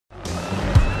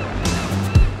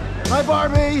Hi,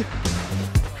 Barbie.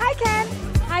 Hi, Ken.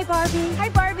 Hi, Barbie. Hi,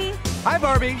 Barbie. Hi,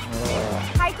 Barbie.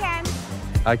 Hi, Ken.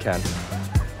 Hi, Ken.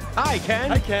 Hi, Ken.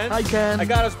 Hi, Ken. Hi, Ken. I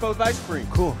got us both ice cream.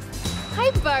 Cool. Hi,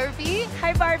 Barbie.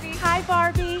 Hi, Barbie. Hi,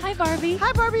 Barbie. Hi, Barbie.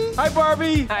 Hi, Barbie. Hi,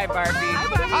 Barbie. Hi, Barbie.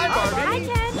 Hi, Barbie. Hi,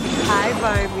 Ken. Hi,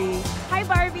 Barbie. Hi,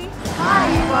 Barbie.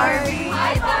 Hi, Barbie.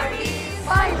 Hi, Barbie.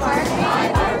 Hi, Barbie. Hi,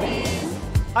 Barbie.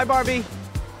 Hi, Barbie.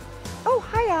 Oh,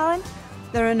 hi, Alan.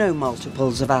 There are no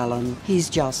multiples of Alan. He's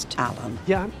just Alan.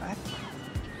 Yeah, I'm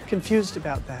confused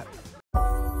about that.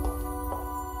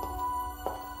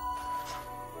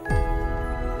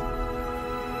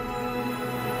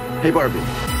 Hey, Barbie.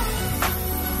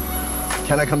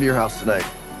 Can I come to your house tonight?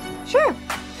 Sure.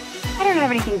 I don't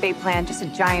have anything big planned, just a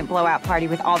giant blowout party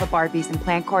with all the Barbies and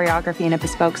planned choreography and a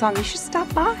bespoke song. You should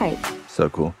stop by. So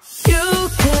cool. You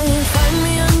can find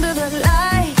me under the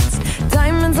lights,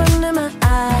 diamonds under my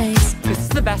eyes. This is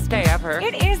the best day ever.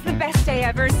 It is the best day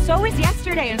ever. So is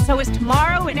yesterday, and so is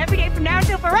tomorrow, and every day from now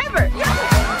until forever. Do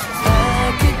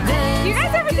you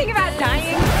guys ever think about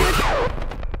dying?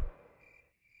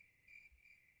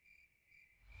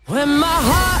 When my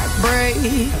heart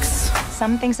breaks,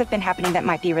 Some things have been happening that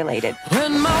might be related.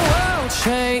 when my world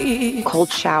shakes. Cold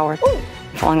shower,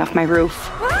 falling off my roof,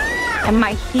 and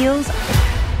my heels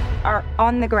are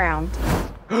on the ground.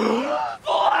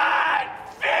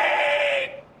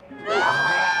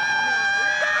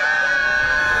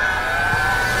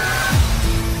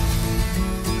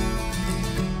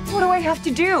 What do I have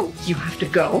to do? You have to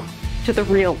go to the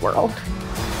real world.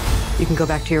 You can go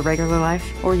back to your regular life,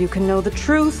 or you can know the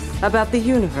truth about the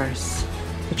universe.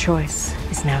 The choice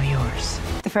is now yours.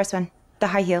 The first one, the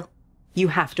high heel. You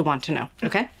have to want to know,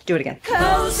 okay? Do it again.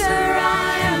 Closer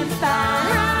I am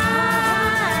fine.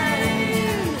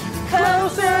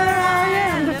 Closer I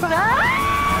am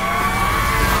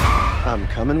fine. I'm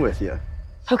coming with you.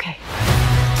 Okay.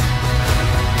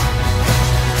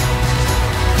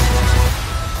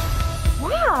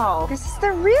 Wow, this is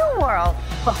the real world.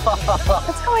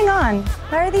 What's going on?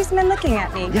 Why are these men looking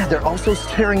at me? Yeah, they're also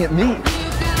staring at me.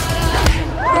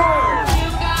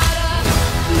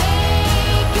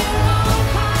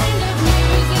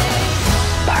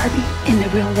 Barbie in the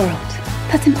real world.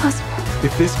 That's impossible.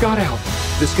 If this got out,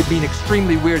 this could mean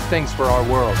extremely weird things for our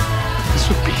world. This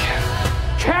would be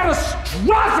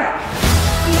catastrophic!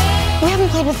 We haven't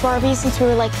played with Barbie since we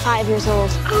were like 5 years old.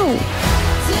 Oh.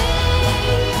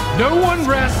 No one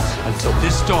rests until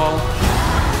this doll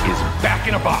is back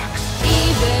in a box.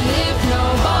 Even if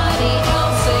nobody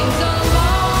else sings along.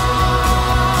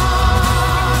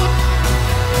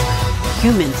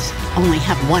 Humans only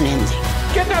have one ending.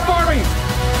 Get that Barbie!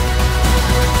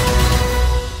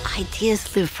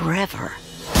 Ideas live forever.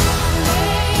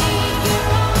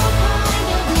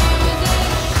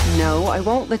 No, I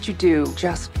won't let you do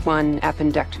just one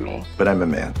appendectomy, But I'm a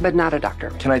man. but not a doctor.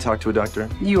 Can I talk to a doctor?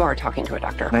 You are talking to a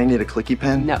doctor. I need a clicky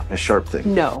pen? No. A sharp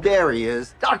thing? No. There he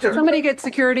is. Doctor! Somebody get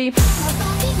security.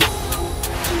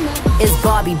 It's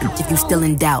Barbie if you still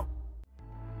in doubt.